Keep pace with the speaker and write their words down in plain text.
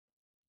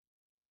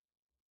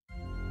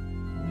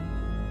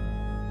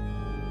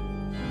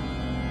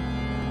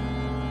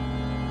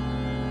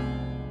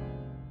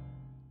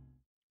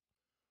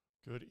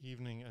Good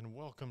evening and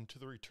welcome to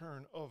the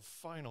return of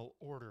Final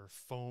Order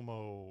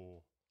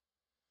FOMO.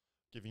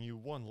 Giving you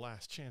one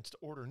last chance to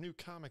order new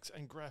comics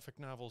and graphic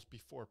novels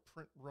before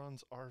print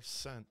runs are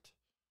sent.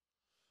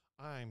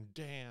 I'm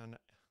Dan,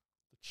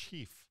 the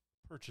Chief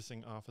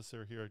Purchasing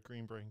Officer here at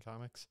Green Brain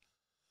Comics,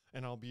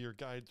 and I'll be your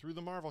guide through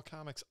the Marvel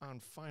Comics on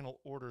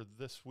Final Order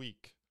this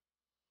week.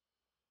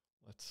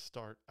 Let's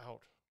start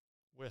out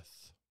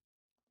with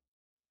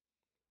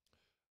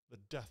The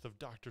Death of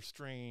Doctor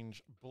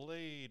Strange,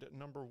 Blade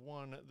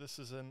 #1. This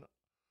is an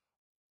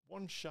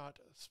one-shot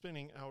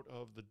spinning out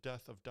of the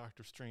Death of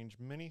Doctor Strange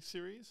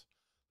miniseries.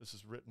 This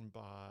is written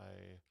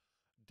by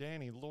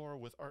Danny Lore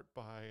with art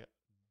by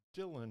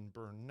Dylan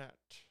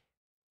Burnett.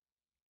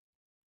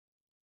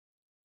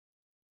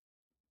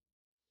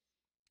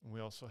 And we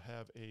also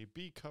have a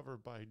B cover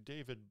by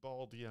David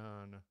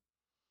Baldion.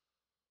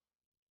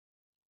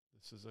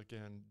 This is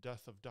again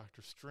Death of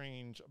Doctor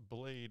Strange,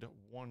 Blade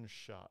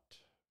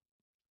one-shot.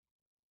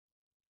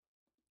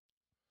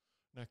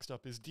 Next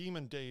up is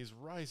Demon Days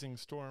Rising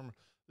Storm.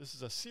 This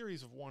is a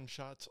series of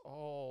one-shots,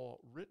 all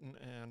written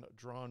and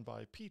drawn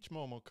by Peach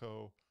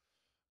Momoko,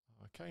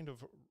 kind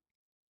of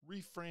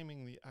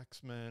reframing the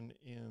X-Men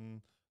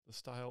in the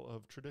style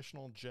of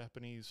traditional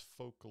Japanese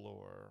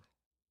folklore.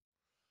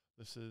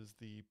 This is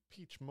the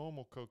Peach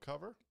Momoko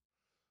cover.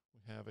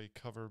 We have a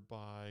cover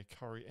by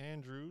Kari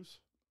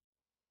Andrews,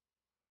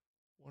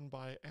 one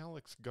by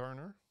Alex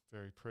Garner,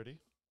 very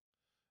pretty,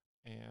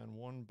 and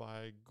one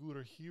by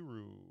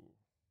Gurahiru.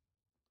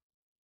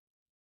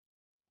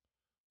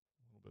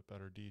 Bit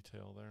better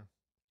detail there.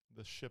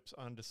 This ships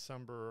on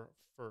December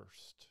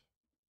 1st.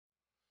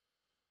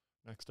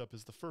 Next up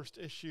is the first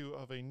issue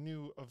of a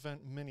new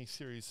event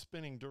miniseries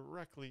spinning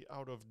directly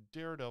out of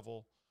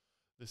Daredevil.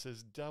 This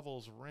is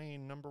Devil's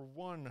Reign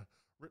 #1,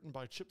 written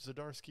by Chip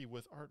Zdarsky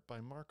with art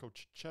by Marco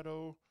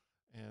Cicchetto,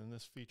 and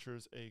this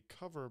features a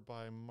cover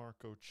by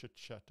Marco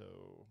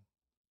Cicchetto.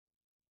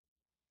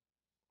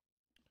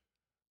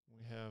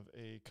 We have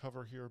a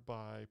cover here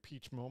by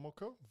Peach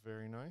Momoko,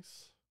 very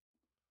nice.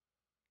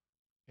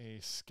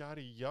 A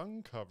Scotty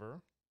Young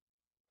cover.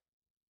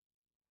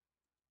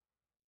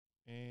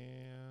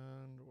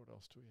 And what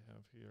else do we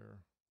have here?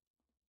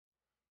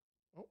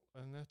 Oh,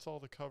 and that's all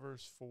the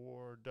covers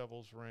for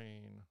Devil's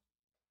Reign.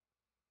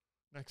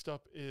 Next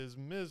up is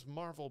Ms.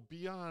 Marvel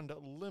Beyond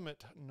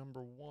Limit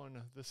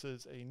 #1. This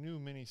is a new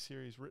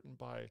miniseries written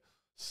by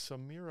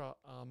Samira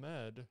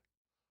Ahmed,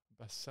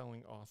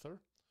 best-selling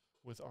author,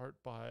 with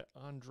art by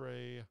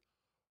Andre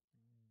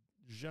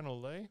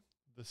Genolet.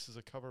 This is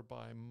a cover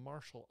by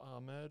Marshall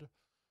Ahmed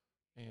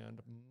and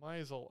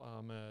Maisel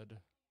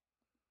Ahmed.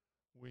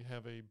 We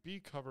have a B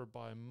cover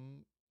by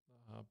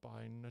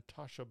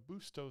Natasha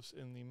Bustos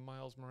in the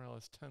Miles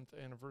Morales 10th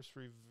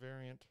anniversary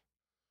variant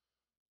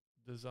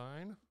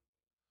design,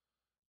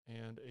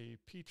 and a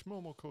Peach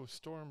Momoko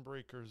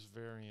Stormbreakers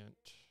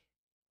variant.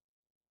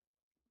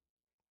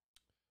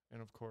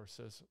 And of course,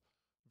 this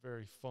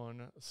very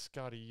fun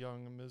Scotty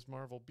Young Ms.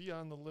 Marvel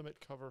Beyond the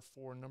Limit cover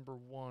for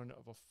 #1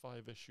 of a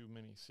 5-issue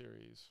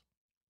miniseries.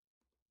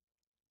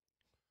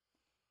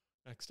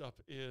 Next up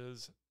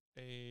is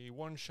a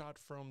one-shot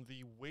from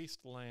the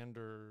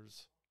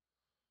Wastelanders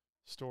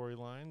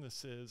storyline.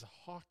 This is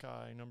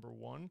Hawkeye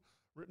 #1,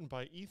 written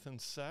by Ethan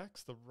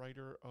Sachs, the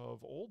writer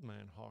of Old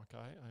Man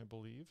Hawkeye, I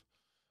believe,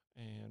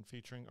 and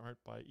featuring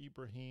art by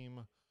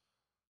Ibrahim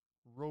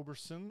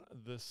Roberson.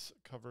 This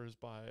cover is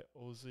by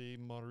Jose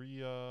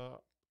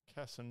Maria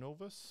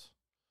Casanovas.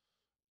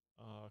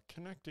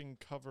 Connecting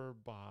cover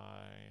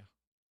by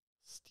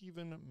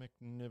Stephen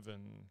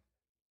McNiven.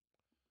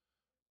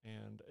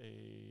 And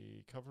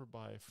a cover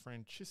by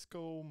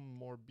Francisco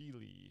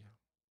Morbili.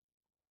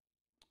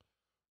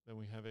 Then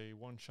we have a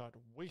one-shot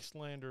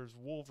Wastelanders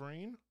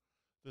Wolverine.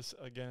 This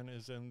again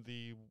is in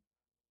the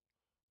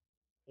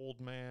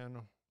Old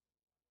Man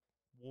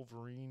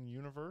Wolverine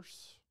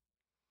universe.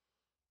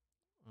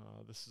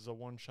 This is a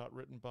one-shot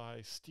written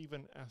by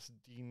Stephen S.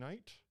 D.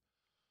 Knight,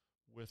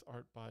 with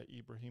art by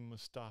Ibrahim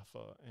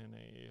Mustafa and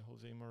a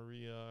Jose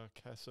Maria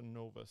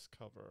Casanovas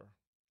cover.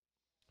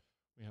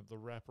 We have the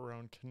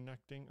wraparound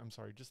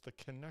just the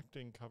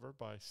connecting cover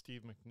by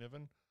Steve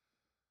McNiven.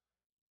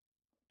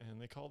 And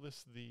they call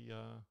this the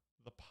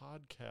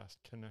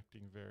podcast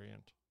connecting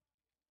variant.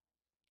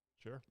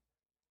 Sure.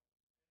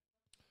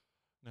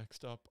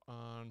 Next up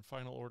on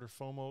Final Order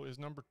FOMO is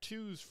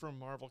 #2s from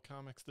Marvel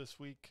Comics this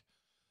week.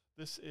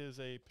 This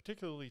is a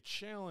particularly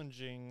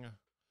challenging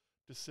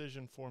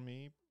decision for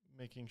me,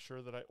 making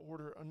sure that I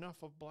order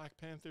enough of Black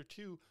Panther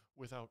 2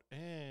 without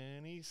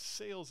any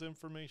sales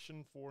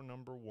information for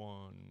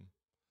 #1.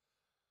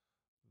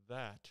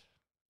 That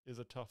is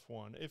a tough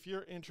one. If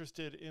you're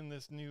interested in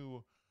this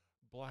new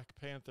Black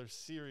Panther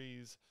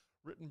series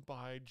written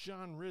by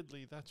John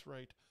Ridley, that's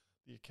right,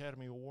 the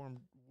Academy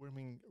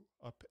Award-winning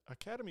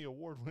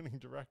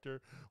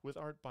director, with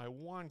art by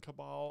Juan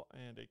Cabal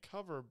and a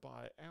cover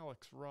by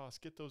Alex Ross.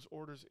 Get those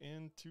orders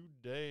in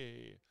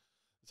today.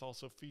 This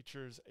also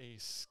features a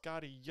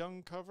Scotty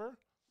Young cover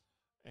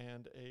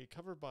and a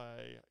cover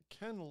by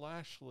Ken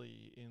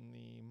Lashley in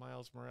the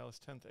Miles Morales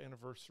 10th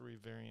anniversary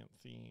variant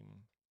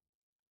theme.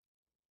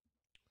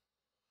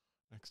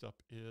 Next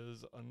up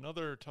is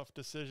another tough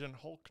decision,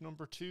 Hulk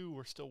 #2.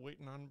 We're still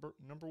waiting on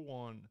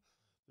 #1.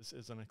 This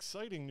is an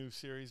exciting new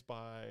series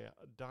by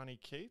Donny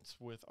Cates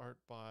with art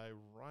by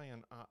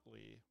Ryan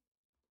Otley.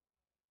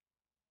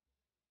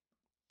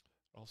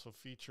 It also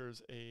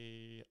features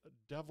a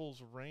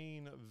Devil's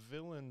Reign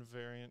villain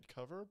variant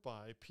cover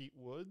by Pete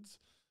Woods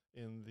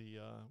in the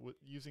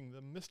using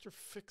the Mr.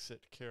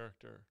 Fix-It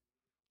character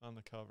on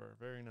the cover.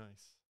 Very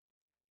nice.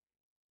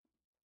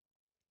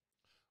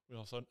 We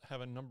also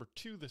have a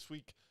 #2 this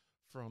week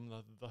from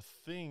the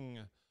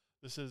Thing.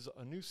 This is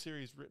a new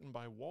series written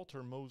by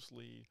Walter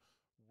Mosley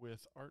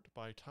with art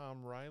by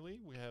Tom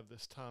Riley. We have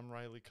this Tom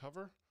Riley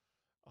cover.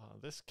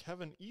 This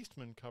Kevin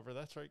Eastman cover.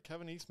 That's right,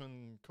 Kevin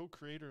Eastman,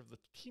 co-creator of the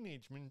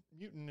Teenage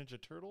Mutant Ninja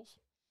Turtles.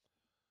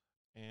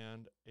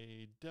 And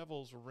a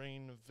Devil's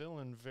Reign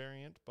villain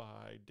variant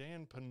by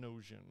Dan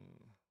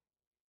Panosian.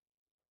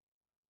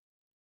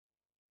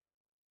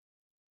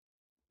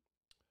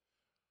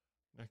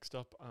 Next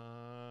up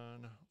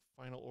on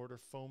Final Order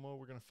FOMO,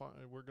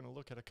 we're gonna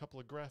look at a couple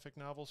of graphic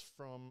novels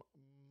from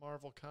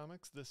Marvel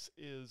Comics. This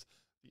is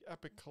the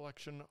epic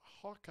collection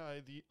Hawkeye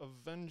the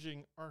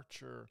Avenging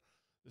Archer.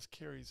 This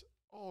carries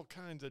all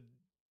kinds of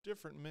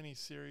different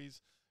miniseries,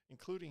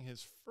 including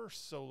his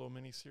first solo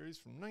miniseries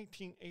from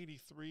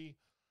 1983.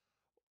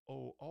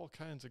 Oh, all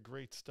kinds of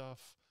great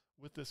stuff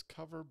with this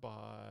cover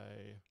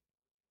by,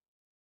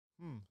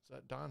 is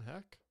that Don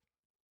Heck?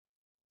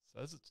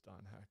 Says it's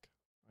Don Heck.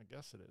 I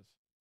guess it is.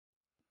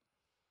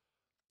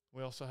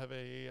 We also have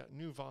a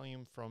new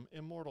volume from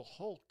Immortal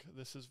Hulk.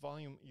 This is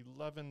volume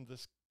 11.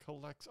 This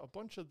collects a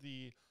bunch of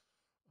the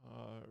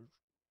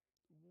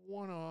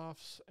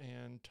one-offs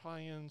and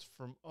tie-ins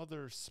from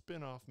other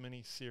spin-off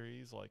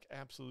miniseries like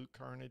Absolute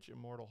Carnage,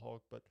 Immortal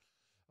Hulk, but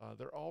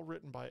they're all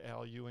written by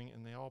Al Ewing,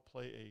 and they all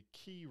play a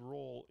key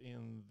role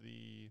in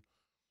the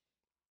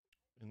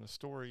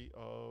story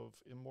of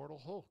Immortal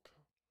Hulk.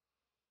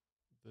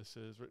 This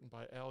is written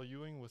by Al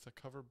Ewing with a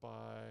cover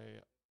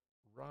by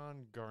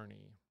Ron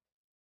Garney.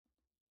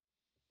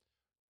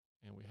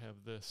 And we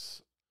have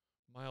this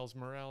Miles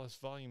Morales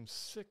Volume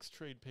 6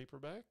 trade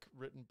paperback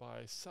written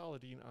by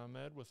Saladin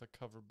Ahmed with a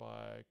cover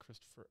by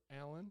Christopher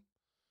Allen.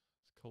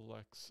 This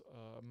collects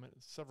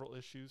several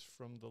issues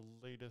from the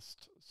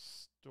latest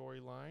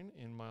storyline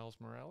in Miles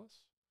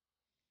Morales.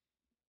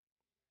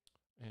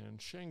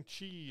 And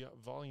Shang-Chi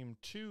Volume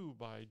 2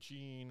 by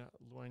Jean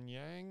Luen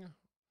Yang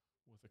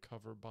with a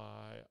cover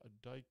by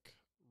Dyke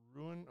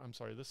Ruin. I'm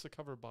sorry, this is a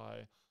cover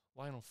by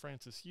Lionel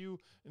Francis Yu,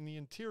 and the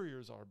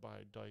interiors are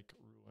by Dyke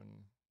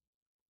Ruin.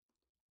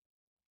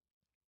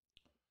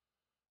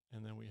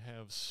 And then we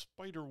have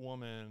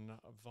Spider-Woman,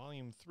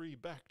 Volume 3,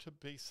 Back to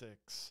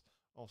Basics,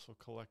 also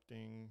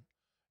collecting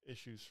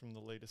issues from the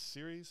latest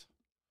series.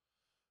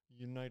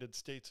 United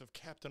States of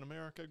Captain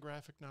America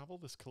graphic novel.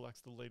 This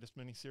collects the latest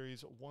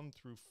miniseries 1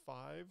 through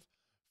 5,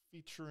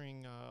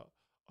 featuring a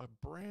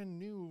brand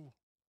new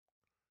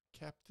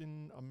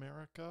Captain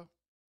America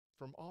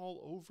from all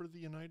over the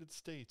United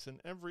States in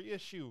every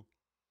issue.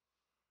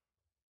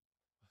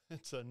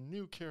 It's a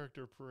new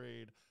character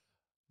parade.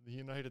 The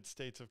United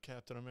States of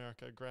Captain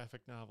America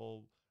graphic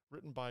novel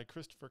written by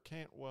Christopher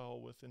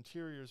Cantwell with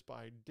interiors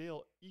by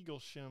Dale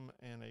Eaglesham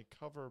and a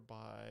cover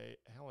by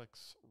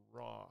Alex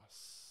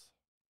Ross.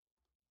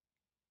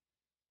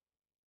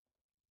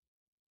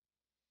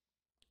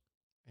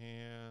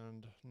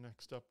 And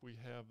next up we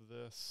have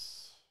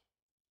this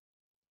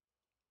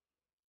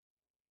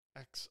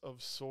X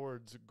of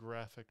Swords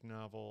graphic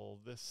novel.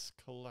 This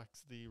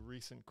collects the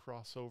recent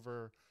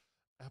crossover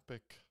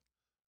epic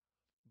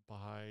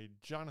by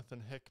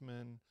Jonathan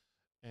Hickman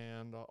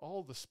and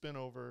all the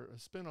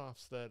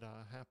spin-offs that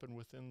happen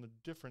within the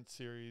different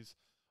series,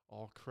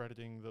 all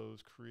crediting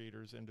those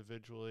creators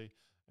individually.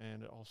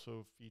 And it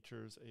also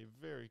features a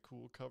very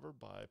cool cover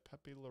by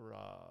Pepe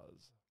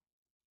Larraz.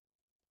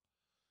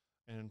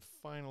 And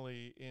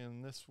finally,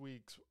 in this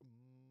week's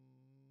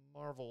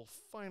Marvel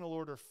Final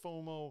Order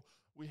FOMO,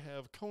 we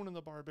have Conan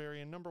the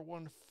Barbarian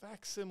 #1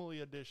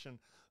 Facsimile Edition.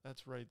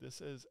 That's right,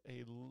 this is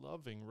a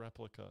loving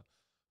replica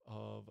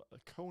of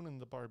Conan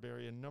the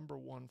Barbarian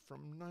 #1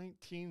 from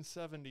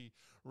 1970,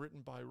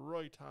 written by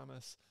Roy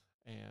Thomas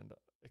and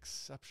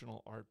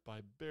exceptional art by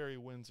Barry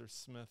Windsor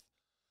Smith.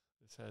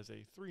 This has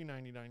a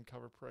 $3.99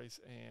 cover price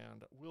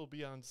and will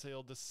be on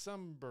sale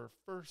December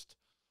 1st.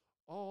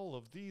 All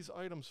of these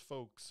items,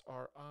 folks,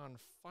 are on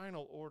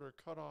final order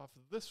cutoff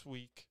this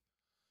week.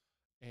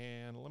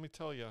 And let me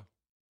tell you,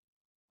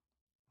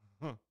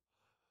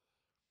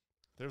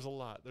 there's a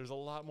lot. There's a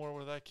lot more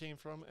where that came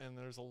from, and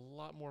there's a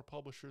lot more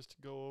publishers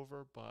to go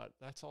over, but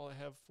that's all I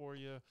have for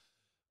you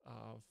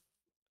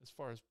as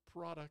far as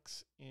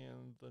products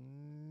in the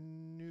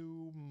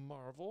new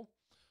Marvel.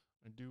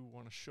 I do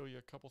want to show you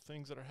a couple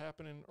things that are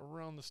happening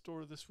around the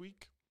store this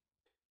week.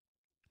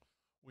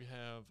 We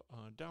have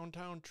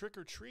downtown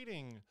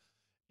trick-or-treating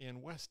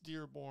in West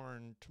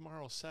Dearborn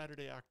tomorrow,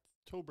 Saturday,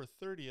 October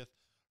 30th,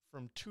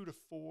 from 2 to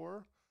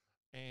 4,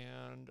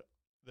 and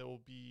there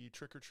will be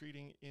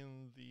trick-or-treating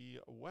in the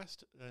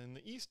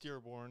East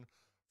Dearborn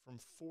from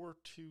 4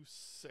 to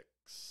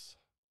 6.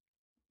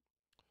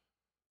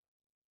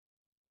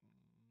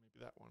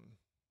 Maybe that one.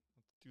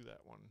 Let's do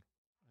that one.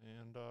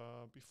 And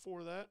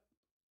before that,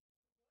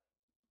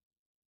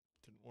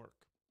 didn't work.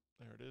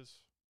 There it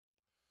is.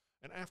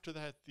 And after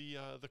that,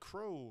 the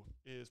Crow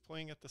is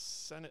playing at the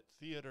Senate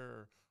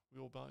Theater. We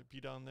will be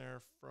down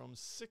there from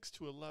 6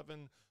 to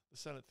 11. The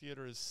Senate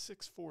Theater is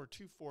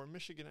 6424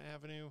 Michigan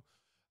Avenue.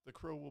 The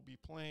Crow will be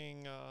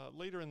playing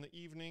later in the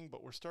evening,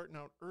 but we're starting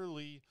out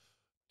early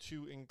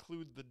to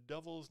include the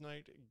Devil's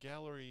Night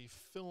Gallery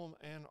film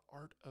and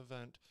art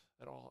event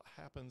that all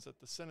happens at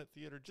the Senate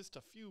Theater, just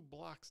a few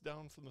blocks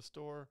down from the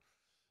store.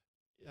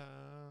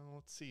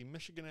 Let's see,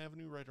 Michigan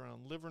Avenue, right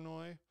around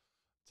Livernois.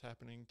 It's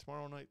happening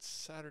tomorrow night,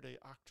 Saturday,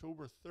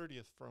 October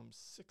 30th from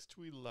 6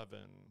 to 11.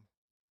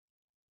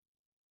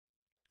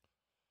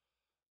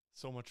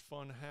 So much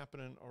fun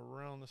happening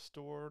around the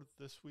store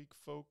this week,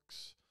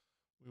 folks.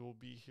 We will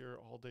be here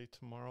all day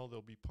tomorrow.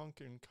 There'll be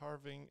pumpkin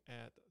carving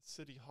at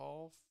City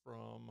Hall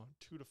from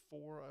 2 to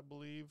 4, I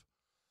believe.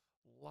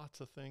 Lots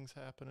of things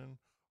happening.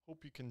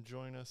 Hope you can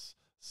join us.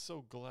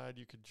 So glad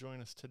you could join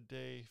us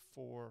today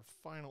for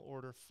Final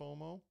Order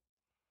FOMO.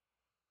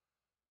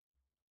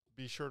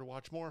 Be sure to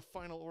watch more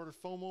Final Order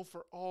FOMO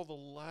for all the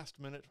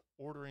last-minute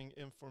ordering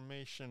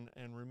information.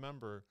 And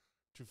remember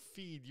to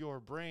feed your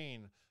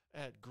brain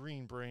at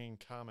Green Brain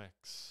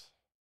Comics.